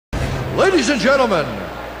Ladies and gentlemen,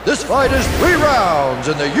 this fight is 3 rounds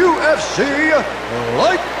in the UFC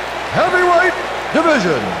Light Heavyweight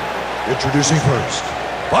Division. Introducing first,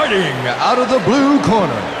 fighting out of the blue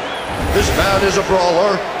corner. This man is a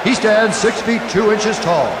brawler. He stands 6 feet 2 inches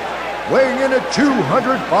tall, weighing in at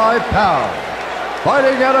 205 pounds.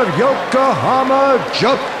 Fighting out of Yokohama,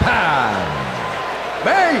 Japan,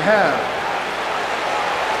 Mayhem.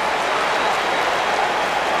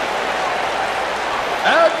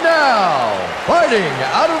 And now, fighting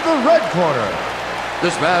out of the red corner.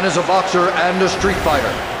 This man is a boxer and a street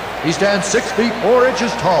fighter. He stands 6 feet 4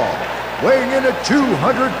 inches tall, weighing in at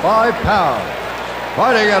 205 pounds.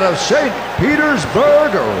 Fighting out of St.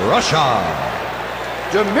 Petersburg, Russia,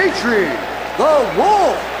 Dmitri, the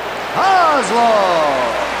Wolf, Kozlov.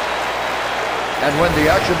 And when the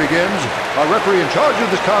action begins, our referee in charge of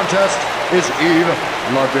this contest is Eve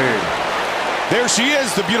Levine. There she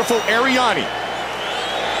is, the beautiful Ariani.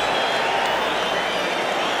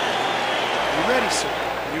 Ready, sir?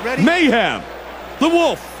 Are you ready? Mayhem, the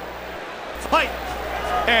Wolf. Fight.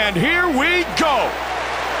 And here we go.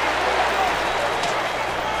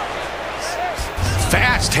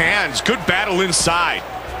 Fast hands, good battle inside.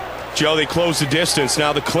 Joe, they close the distance,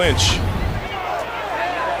 now the clinch.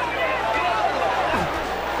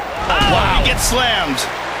 Oh, wow. He gets slammed.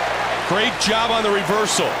 Great job on the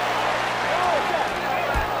reversal.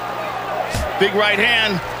 Big right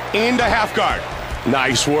hand. Into half guard.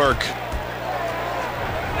 Nice work.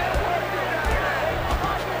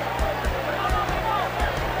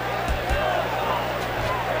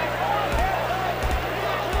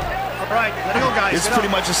 All right, let it go, guys. This is pretty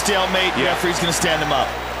much a stalemate. Yeah. Referee's going to stand him up.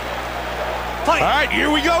 Fight. All right,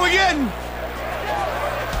 here we go again.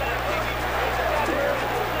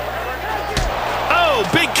 Oh,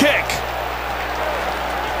 big kick.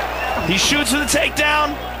 He shoots for the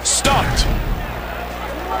takedown. Stuffed.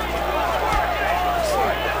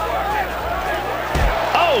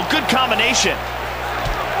 Oh, good combination.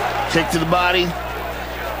 Kick to the body.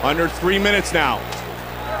 Under 3 minutes now.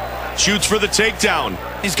 Shoots for the takedown.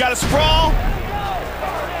 He's got a sprawl.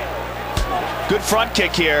 Good front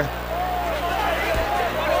kick here.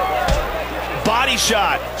 Body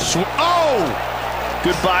shot. Oh!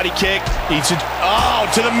 Good body kick. Eats it. Oh,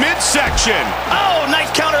 to the midsection. Oh, nice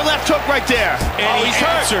counter left hook right there. And he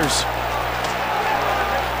answers.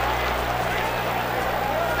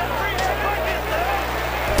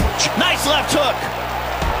 Nice left hook.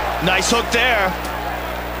 Nice hook there.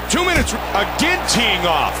 2 minutes. Again teeing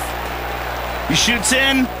off. He shoots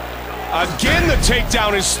in. Again, the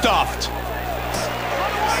takedown is stuffed.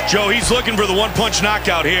 Joe, he's looking for the one-punch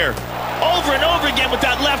knockout here. Over and over again with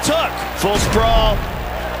that left hook. Full sprawl.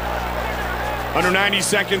 Under 90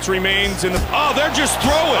 seconds remains in the... Oh, they're just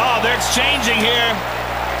throwing. Oh, they're exchanging here.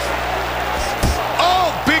 Oh,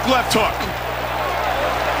 big left hook.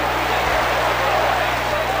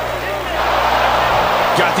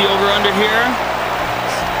 Got the over-under here.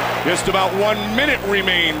 Just about 1 minute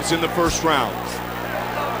remains in the first round.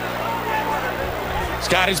 He's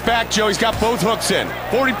got his back, Joe. He's got both hooks in.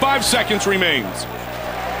 45 seconds remains.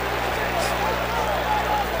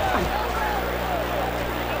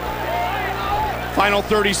 Final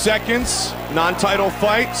 30 seconds. Non-title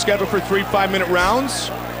fight. Scheduled for 3 5-minute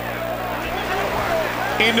rounds.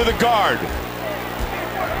 Into the guard.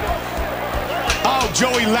 Oh,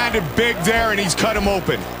 Joey landed big there, and he's cut him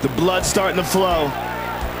open. The blood's starting to flow.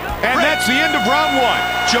 And that's the end of round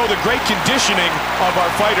 1. Joe, the great conditioning of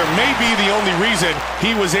our fighter may be the only reason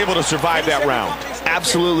he was able to survive that round.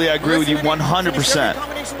 Absolutely, I agree with you 100%.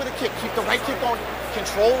 Combination with a kick. Keep the right kick on.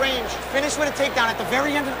 Control range. Finish with a takedown at the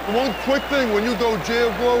very end. One quick thing, when you go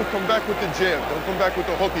jab blow, come back with the jab. Don't come back with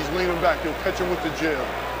the hook. He's leaning back. You'll catch him with the jab.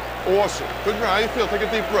 Awesome. Good round. How you feel? Take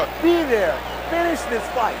a deep breath. Be there. Finish this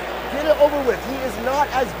fight. Get it over with. He is not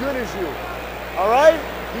as good as you. All right?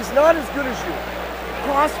 He's not as good as you.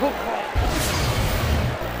 Cross hook.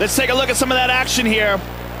 Let's take a look at some of that action here.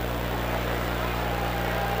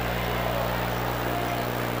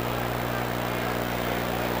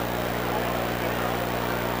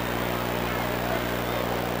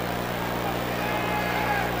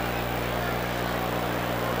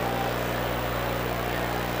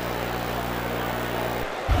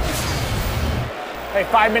 Hey,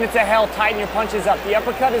 5 minutes of hell, tighten your punches up. The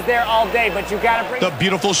uppercut is there all day, but you gotta bring... The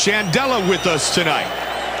beautiful Shandella with us tonight.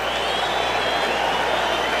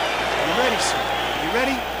 You ready, sir? You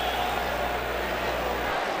ready?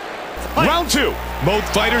 Fight. Round 2. Both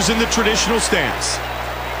fighters in the traditional stance.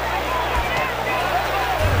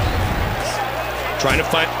 Trying to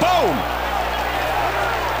fight. Boom!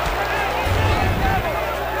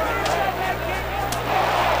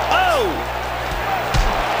 Oh!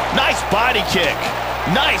 Nice body kick.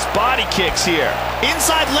 Nice body kicks here.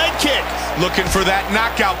 Inside leg kick. Looking for that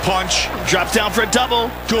knockout punch. Drops down for a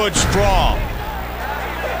double. Good sprawl.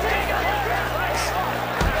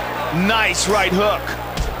 Nice right hook.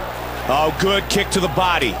 Oh, good kick to the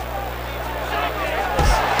body.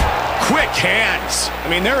 Quick hands. I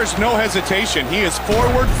mean, there is no hesitation. He is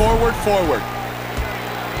forward, forward, forward.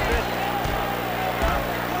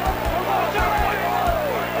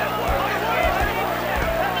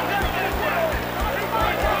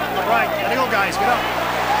 All right, gotta go, guys. Get up.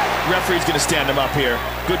 Referee's gonna stand him up here.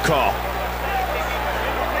 Good call.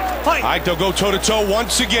 Fight. All right, they'll go toe-to-toe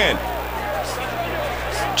once again.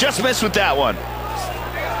 Just missed with that one.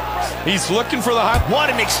 He's looking for the high. What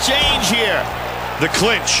an exchange here. The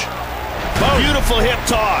clinch. Beautiful hip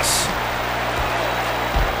toss.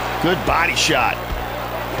 Good body shot.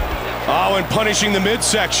 Oh, and punishing the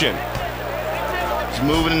midsection. He's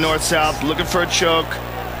moving north-south, looking for a choke.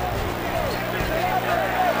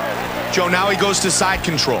 Joe, now he goes to side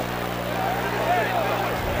control.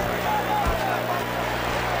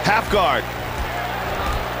 Half guard.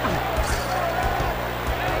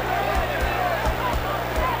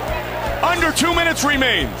 Under 2 minutes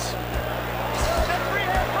remains.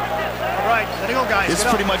 All right, gotta go, guys. This is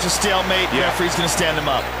pretty much a stalemate. Yeah. Referee's gonna stand him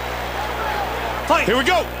up. Fight. Here we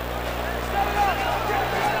go.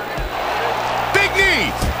 Big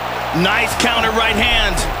knee. Nice counter right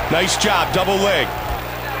hand. Nice job, double leg.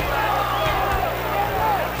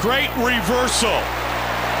 Great reversal.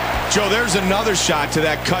 Joe, there's another shot to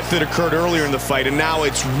that cut that occurred earlier in the fight, and now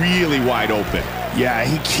it's really wide open. Yeah,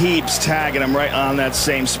 he keeps tagging him right on that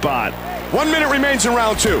same spot. 1 minute remains in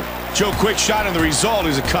round two. Joe, quick shot, and the result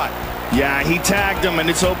is a cut. Yeah, he tagged him, and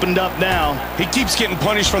it's opened up now. He keeps getting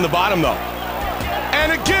punished from the bottom, though.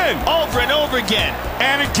 And again. Over and over again.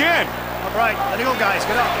 And again. All right, gotta go, guys.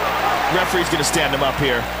 Get up. Referee's gonna stand him up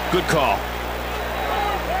here. Good call.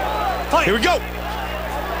 Fight. Here we go.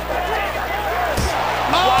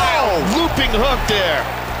 Wow, looping hook there.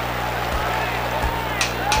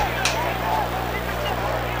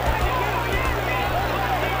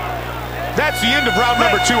 That's the end of round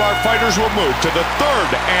number two. Our fighters will move to the third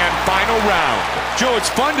and final round. Joe, it's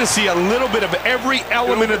fun to see a little bit of every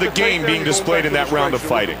element of the game being displayed in that round of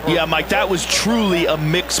fighting. Yeah, Mike, that was truly a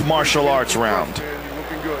mixed martial arts round. You're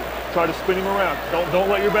looking good. Try to spin him around. Don't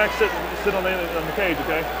let your back sit on the cage,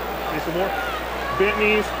 okay? Need some more? Bent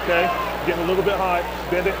knees, okay? Getting a little bit high.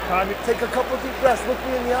 Bend it, time it. Take a couple deep breaths. Look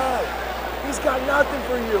me in the eye. He's got nothing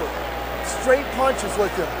for you. Straight punches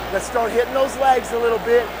with him. Let's start hitting those legs a little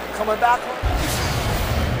bit. Coming back.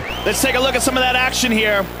 Let's take a look at some of that action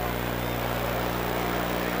here.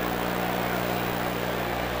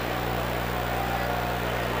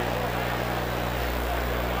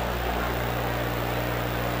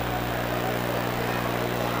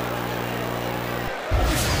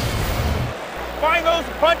 Find those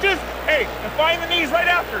punches, hey, and find the knees right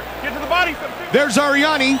after. Get to the body. There's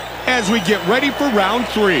Ariani as we get ready for round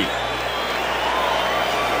three. Are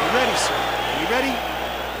you ready, sir? Are you ready?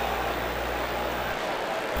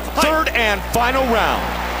 Third and final round.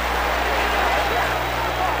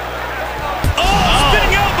 Oh,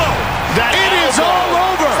 Spinning elbow. It is all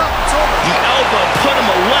over. It's over. The elbow put him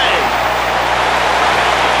away.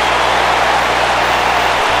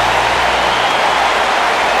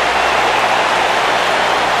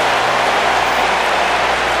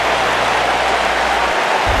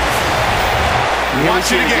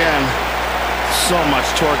 Watch it again. So much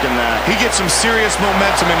torque in that. He gets some serious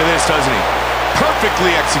momentum into this, doesn't he?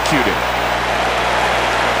 Perfectly executed.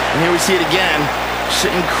 And here we see it again. Just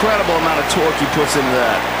an incredible amount of torque he puts into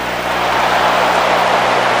that.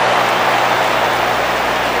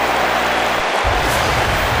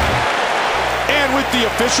 And with the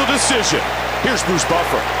official decision, here's Bruce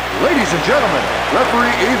Buffer. Ladies and gentlemen,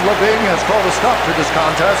 referee Yves Leving has called a stop to this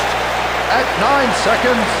contest at 9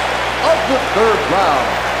 seconds of the third round,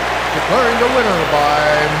 declaring the winner by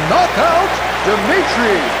knockout,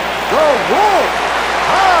 Dmitri "The Wolf"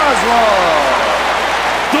 Kozlov.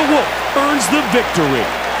 The Wolf earns the victory.